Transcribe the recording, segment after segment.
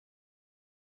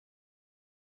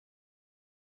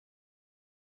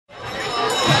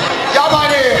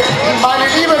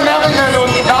Narrinnen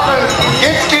und Narren,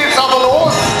 jetzt geht's aber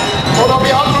los. Oder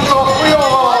wie hat unser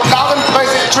früherer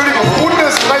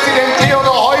Bundespräsident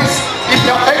Theodor Heuss in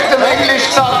perfektem Englisch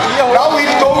gesagt, now it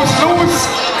goes loose.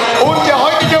 Und der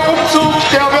heutige Umzug,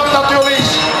 der wird natürlich,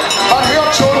 man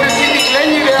hört schon, es sind die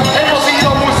Klänge der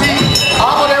Käfersieder Musik,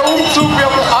 aber der Umzug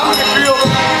wird angeführt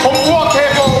vom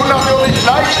Urkäfer und natürlich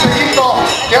gleich dahinter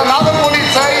der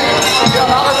Narrenpolizei, der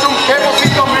Narren zum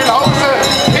Käfersieder Mühlhausen,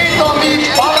 Peter Miet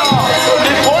Baller,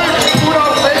 die Volksbruder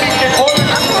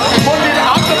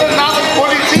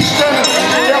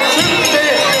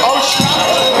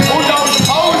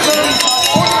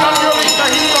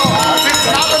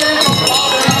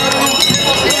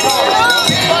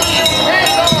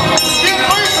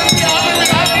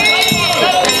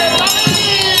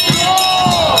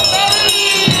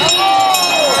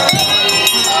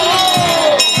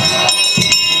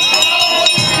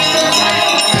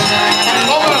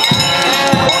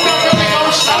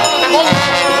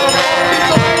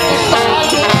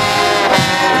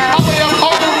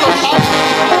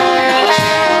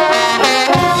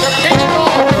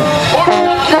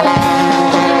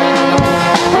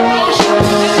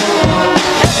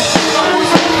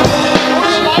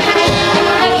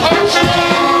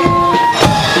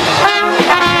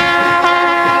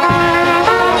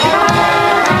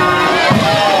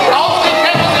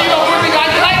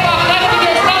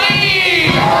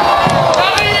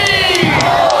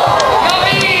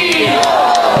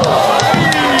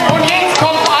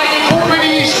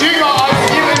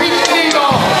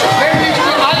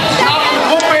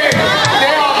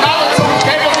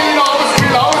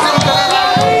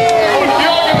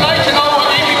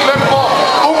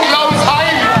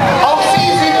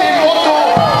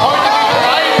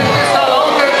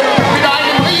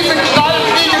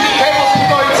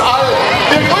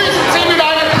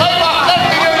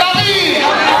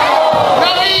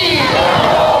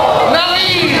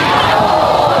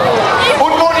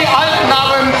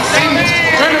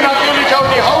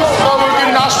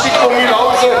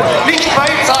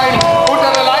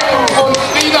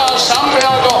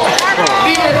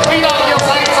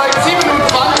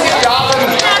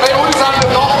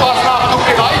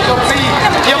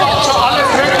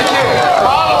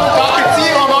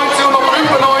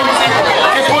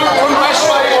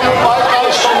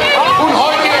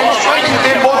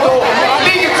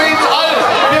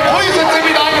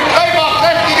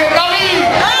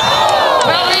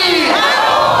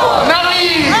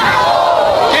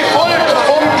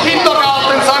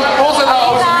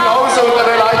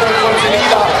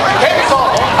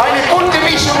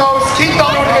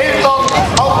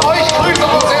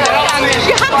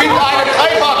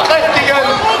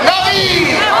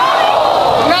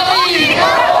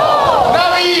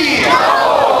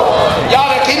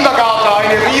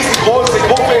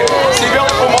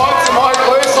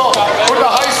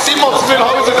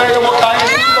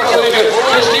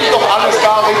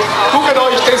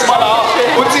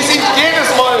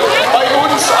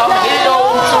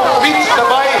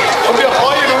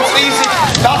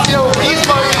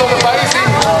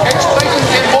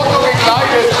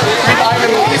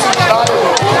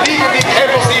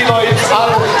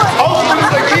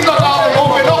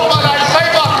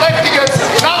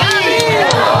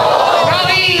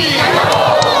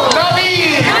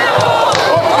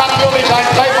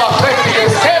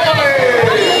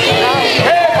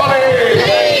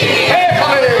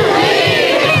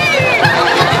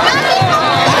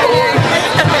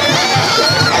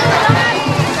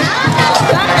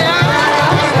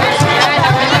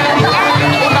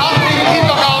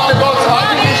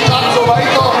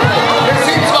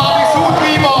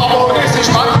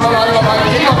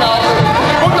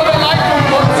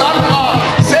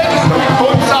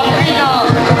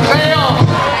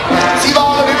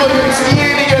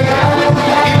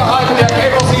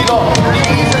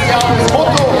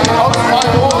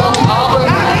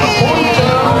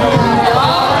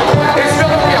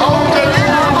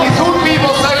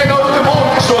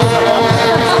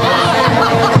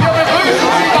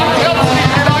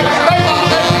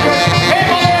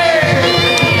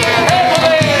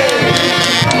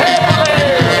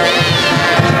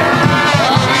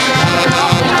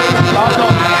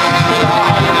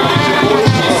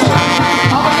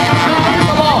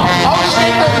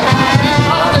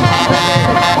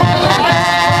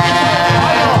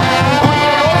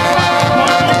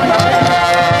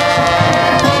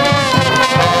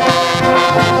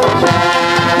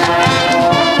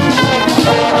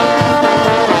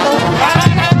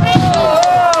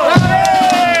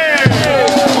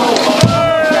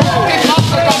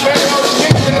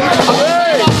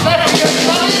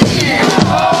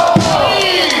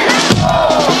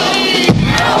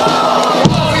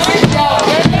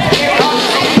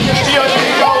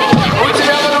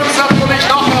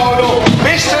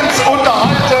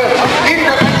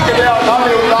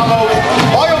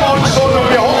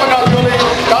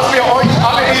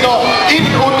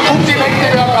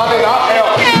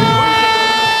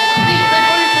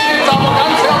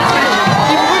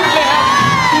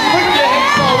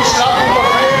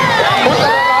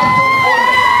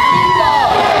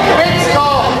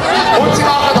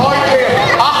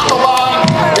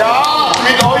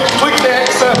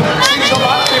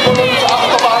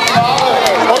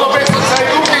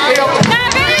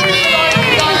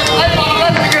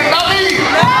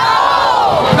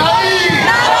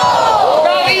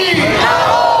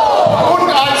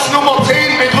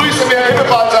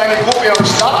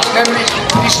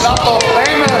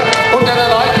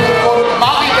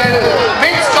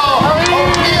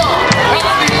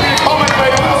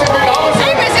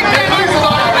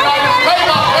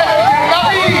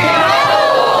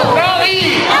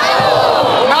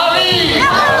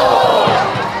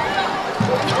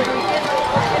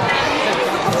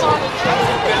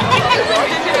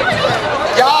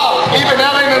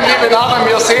liebe Damen,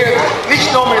 wir sehen,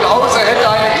 nicht nur Mühlhausen hätte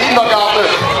einen Kindergarten,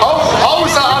 auch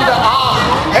Hause an der Aach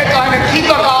hätte einen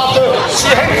Kindergarten. Sie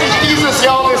hätten sich dieses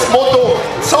Jahr das Motto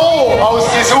Zoo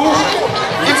ausgesucht.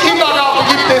 Im Kindergarten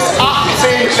gibt es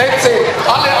 18 Plätze,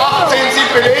 alle 18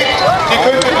 sind belegt, die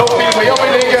könnten noch viel mehr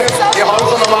belegen. Die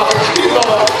Hauser machen Kinder,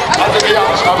 also wir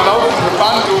haben am laufenden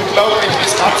Band unglaublich, wie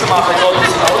es Katze machen können.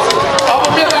 Aber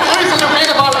wir begrüßen auf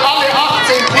jeden Fall alle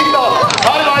 18 Kinder,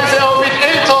 teilweise auch mit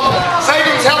Eltern. Seid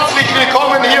uns herzlich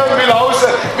willkommen hier in Mühlhausen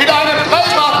mit einem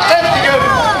dreifach kräftigen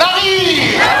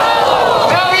Nari!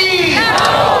 Nari!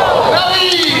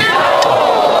 Nari!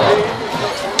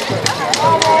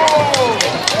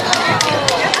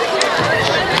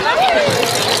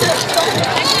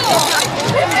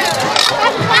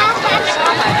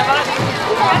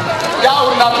 Ja,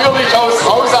 und natürlich aus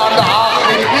Hause an der Aach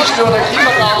nimmt nicht nur der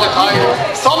Kindergarten teil,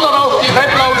 sondern auch die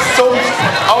Reblaus-Zunft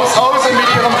aus Hause mit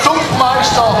ihrem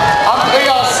Zunftmeister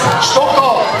Andreas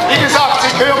Stocker. Wie gesagt,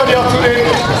 Sie gehören ja zu den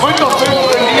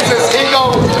Gründerzünften dieses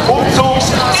Hegau-Umzugs.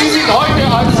 Sie sind heute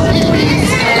als Hippies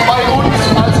bei uns,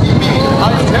 als Hippies,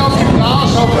 als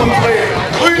Persiflage auf unsere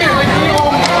grüne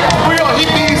Regierung. Früher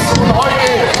Hippies und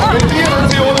heute plädieren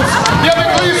Sie uns. Wir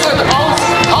begrüßen aus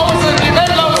Hause die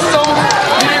Reblaus-Zunft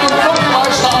mit ihrem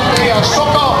Zunftmeister Andreas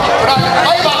Stocker und einen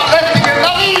dreifach kräftigen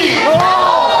Nari!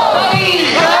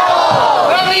 Nari!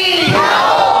 Nari!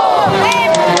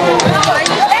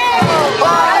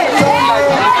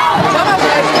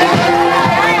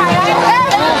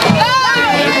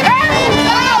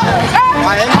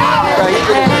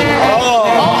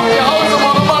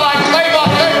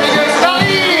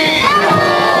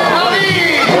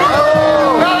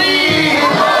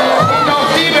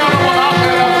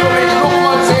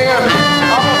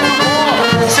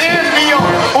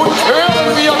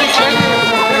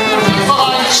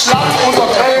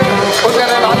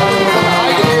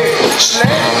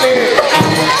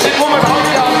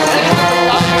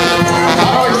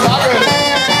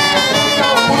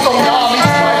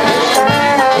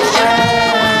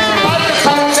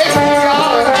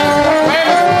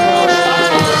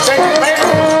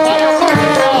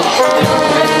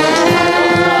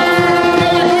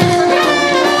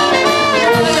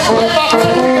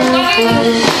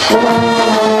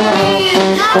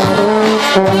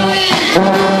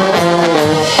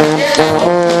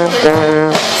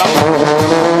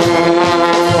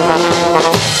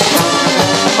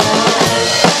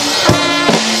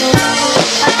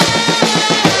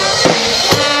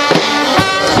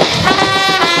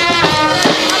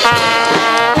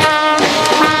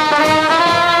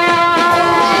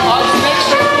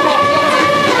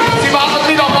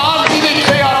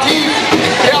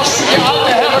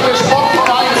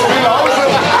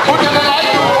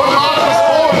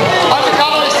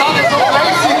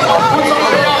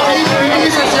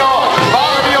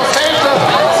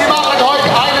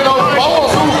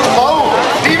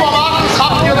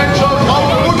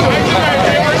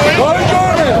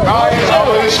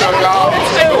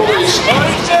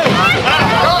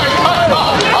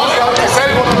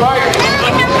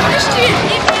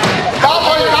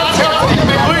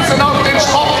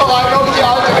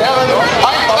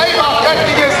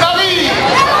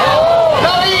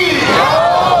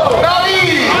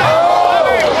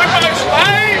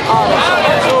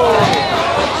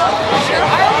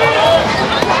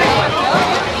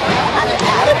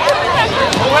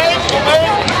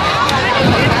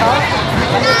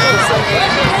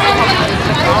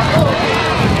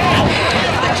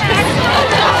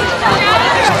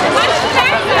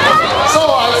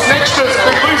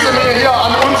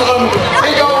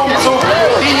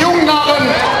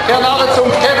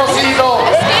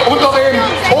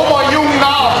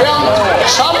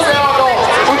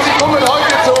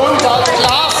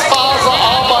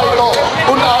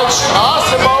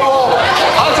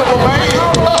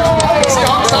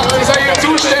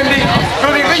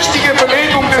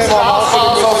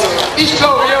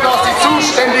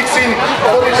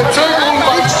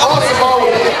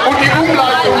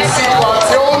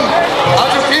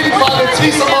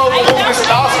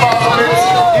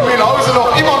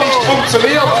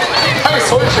 funktioniert. Eine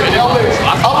solche Erde.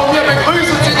 Aber wir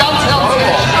begrüßen Sie ganz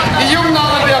herzlich, die jungen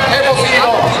Damen der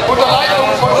Käfersieder unter Leitung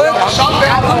von Herrn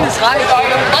Schamberg und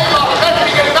einem einfach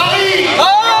kräftigen Nari!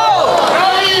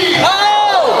 Nari!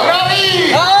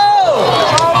 Nari!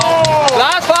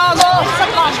 Glasfaser!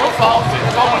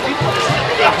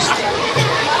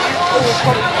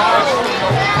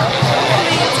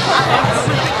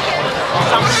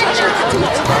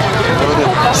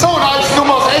 So, und als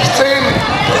Nummer 16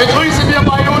 begrüßen wir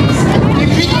bei uns die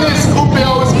Fitnessgruppe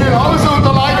aus Mühlhausen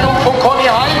unter Leitung von Conny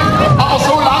Heim. Aber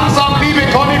so langsam, liebe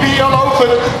Conny, wie ihr lauft,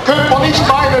 könnt ihr nicht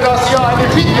meinen, dass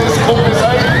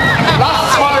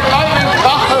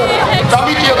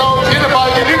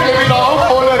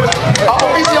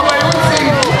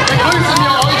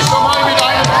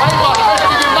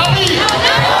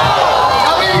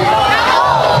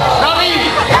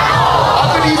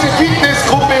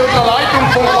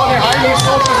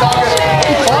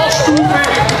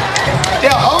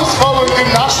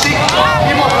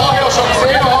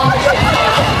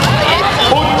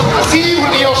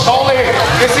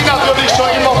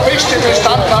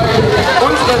Bestandteil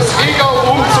unseres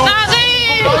Hegau-Umzugs.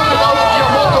 Auf ihr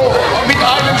Motto: mit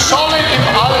einem Scholle im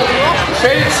All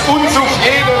fällt's uns auf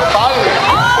jeden Fall.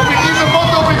 Und mit diesem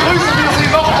Motto begrüßen wir Sie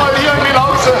nochmal hier in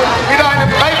Mühlhausen mit einem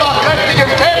dreifach kräftigen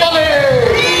Käferle!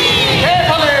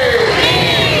 Käferle!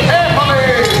 Käferle!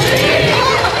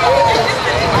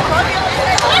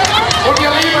 Und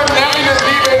ihr lieben Närrinnen,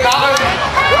 liebe Narren,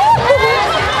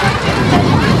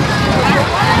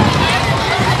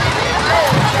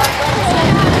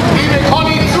 liebe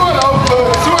Conny Zurlaufe,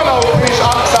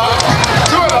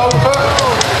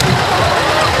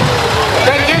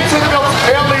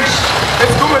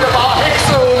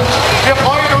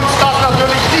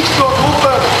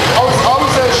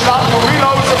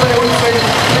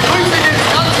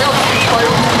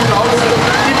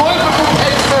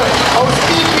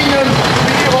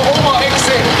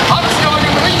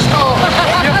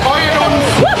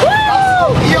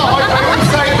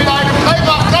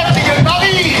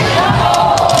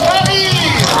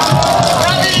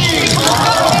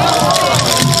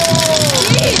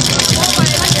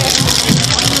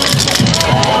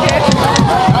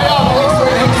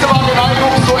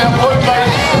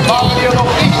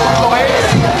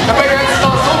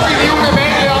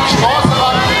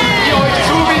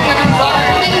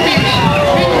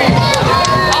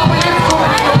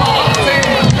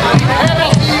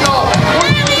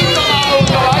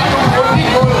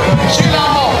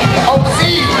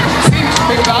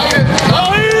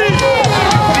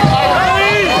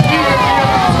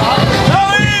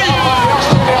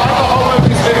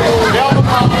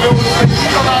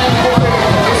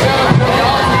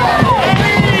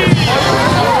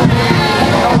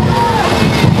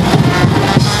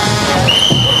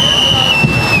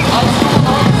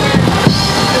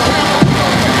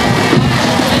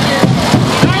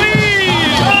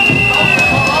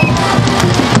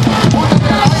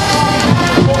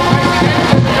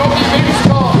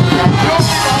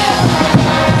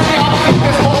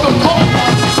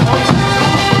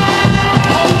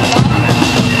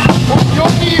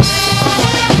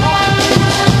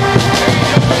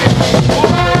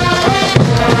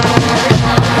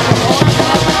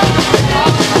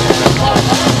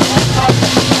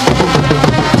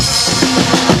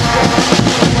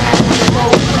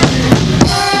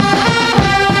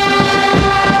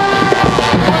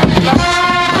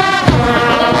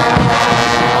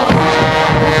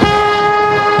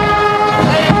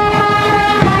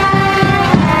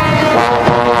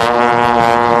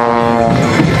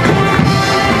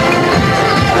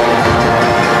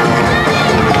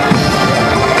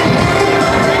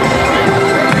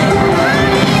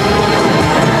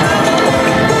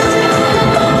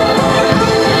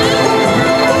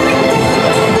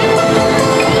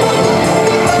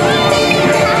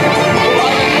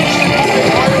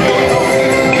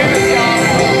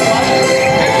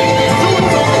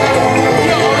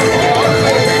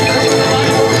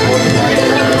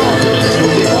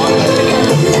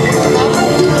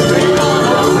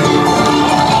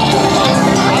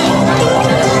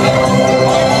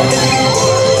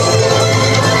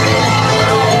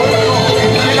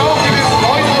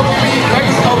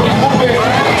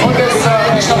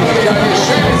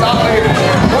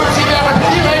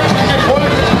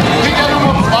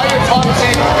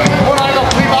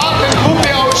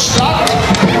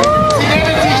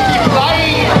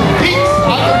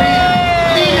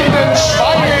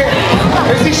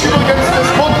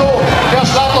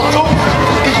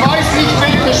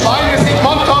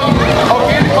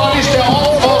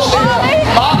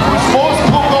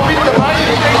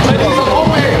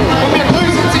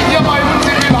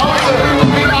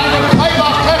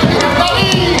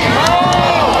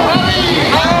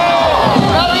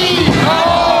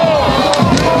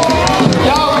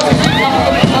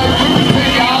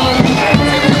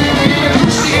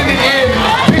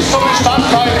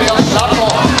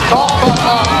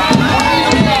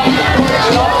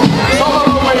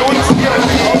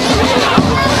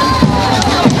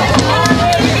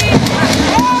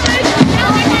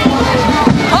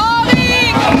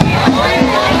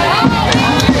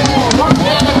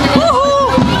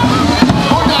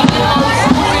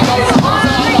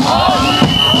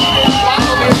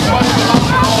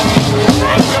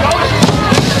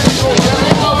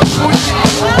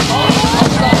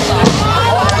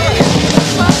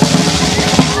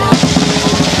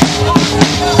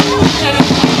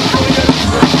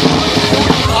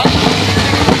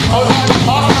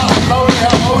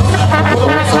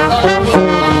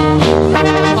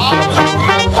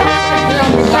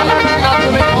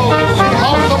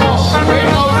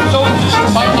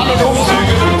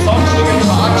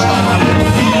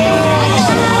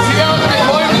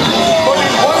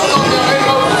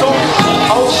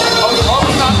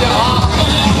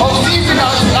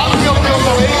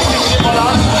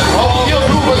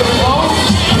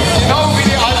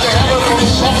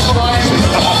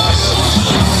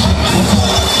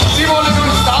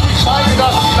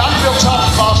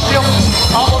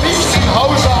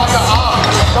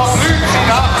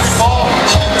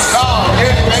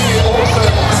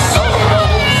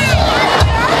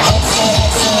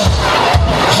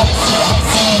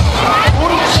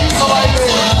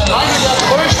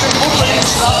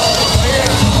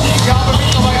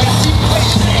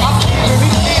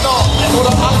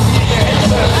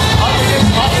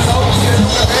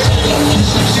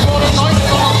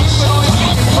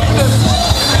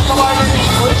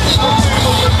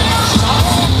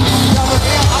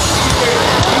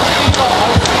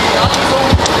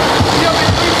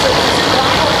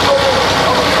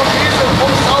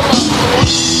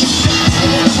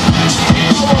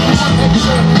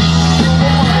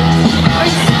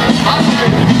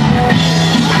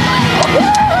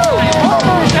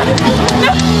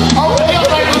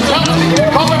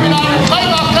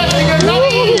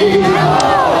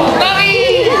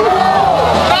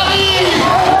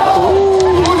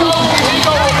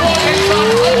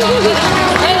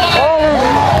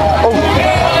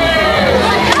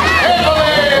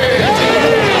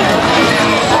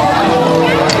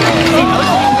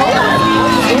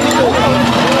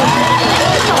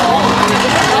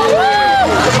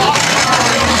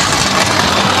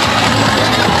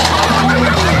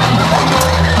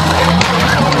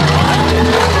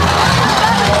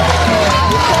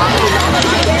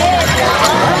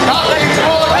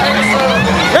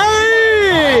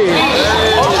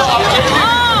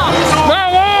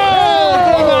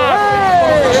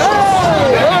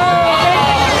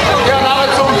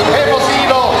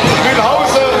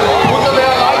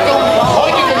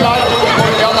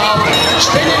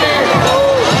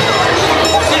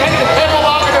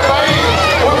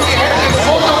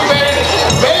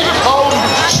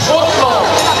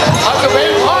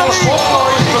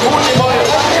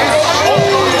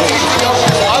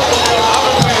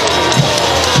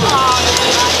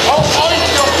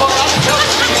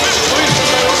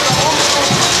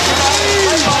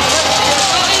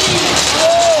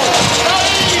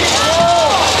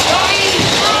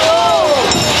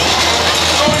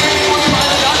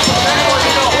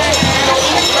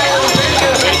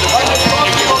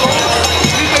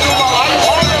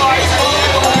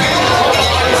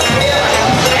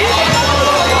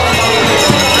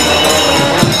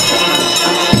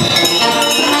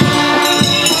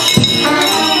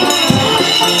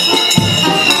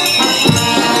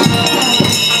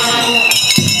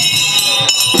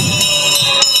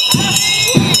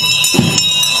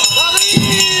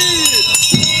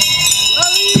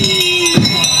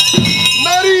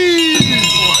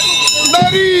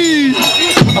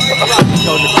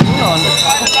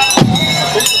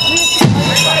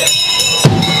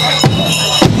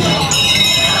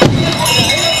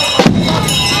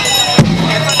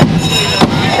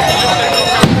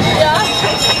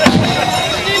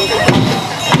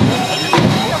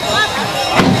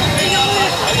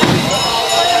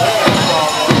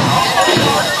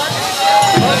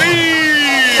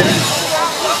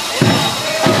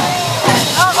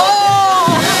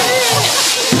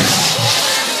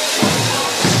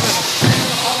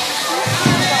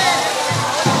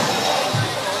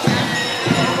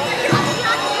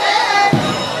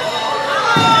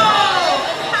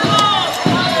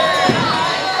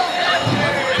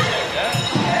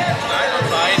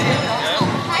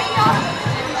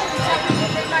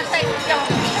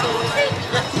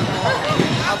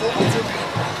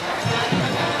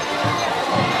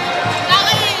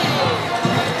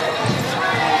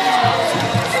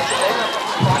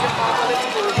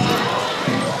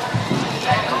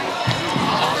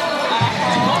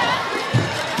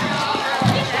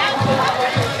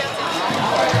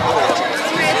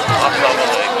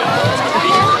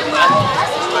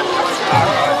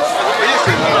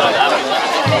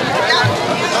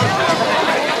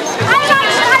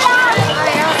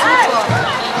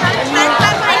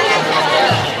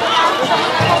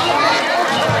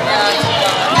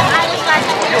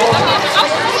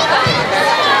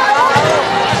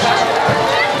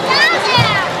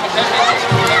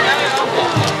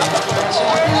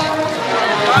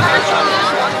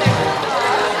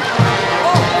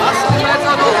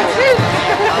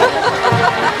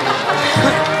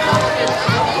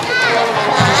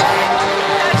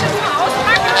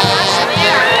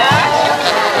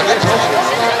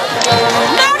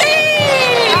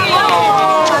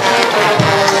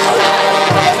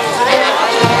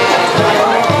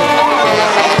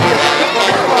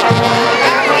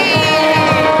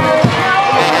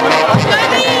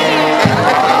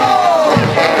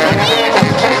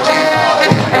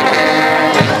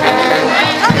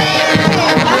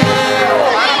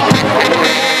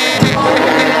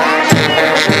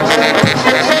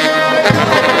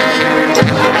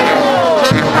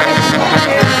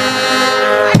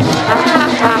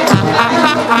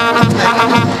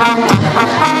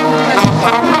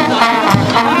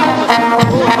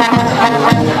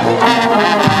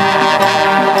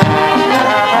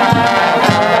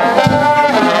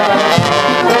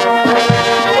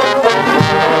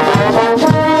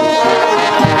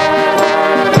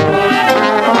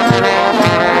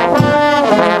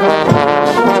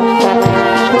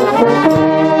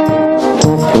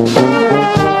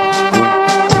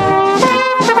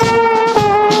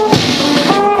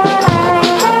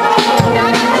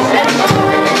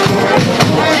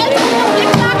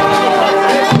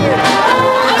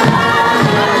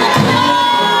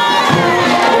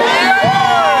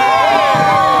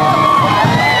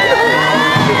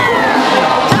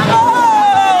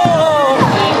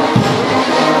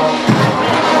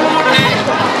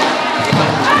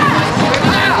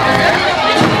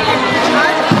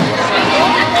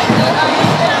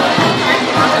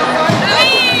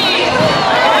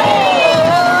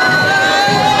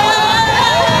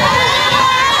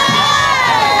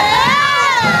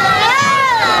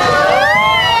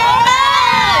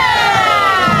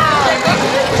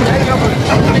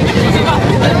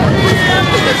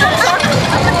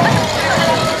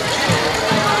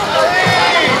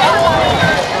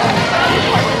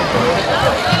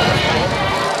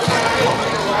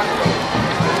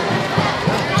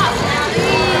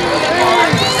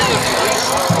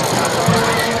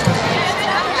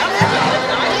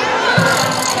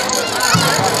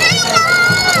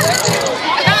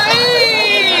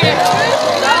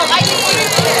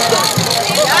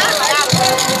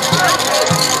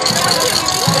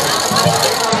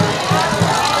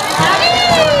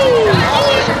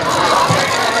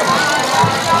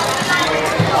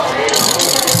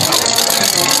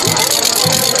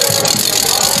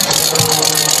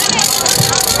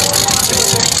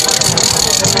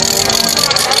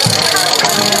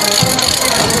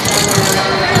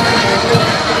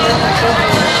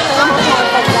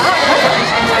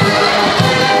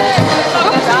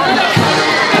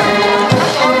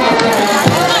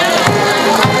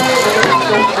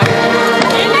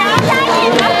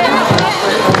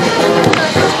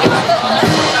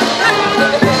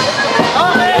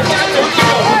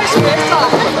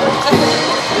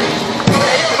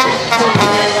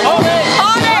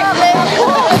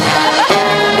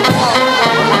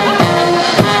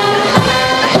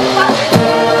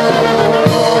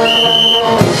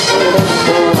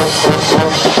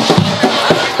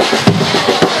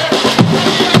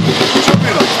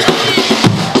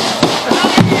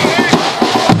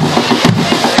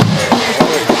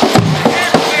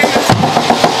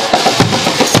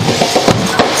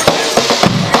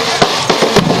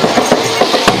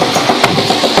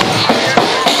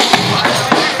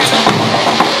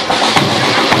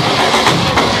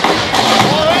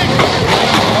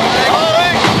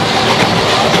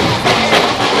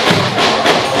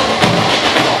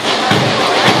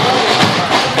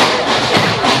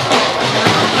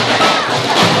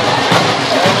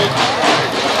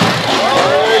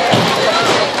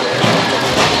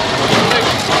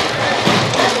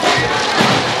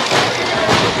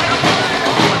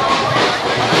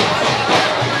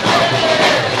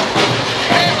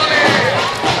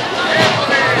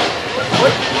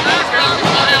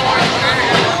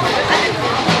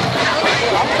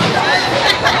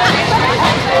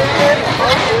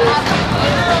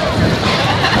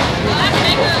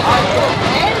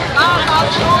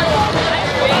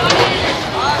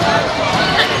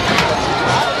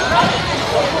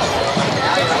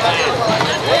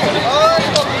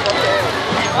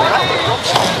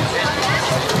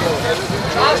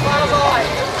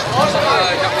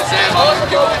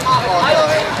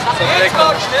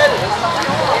 schnell!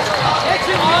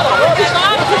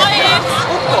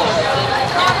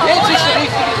 Jetzt ist der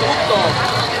richtige Druck da!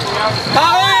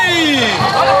 Kari!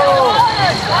 Hallo!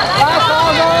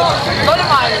 Warte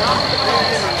mal!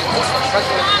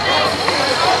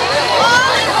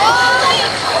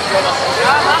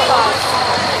 Ja, mach mal!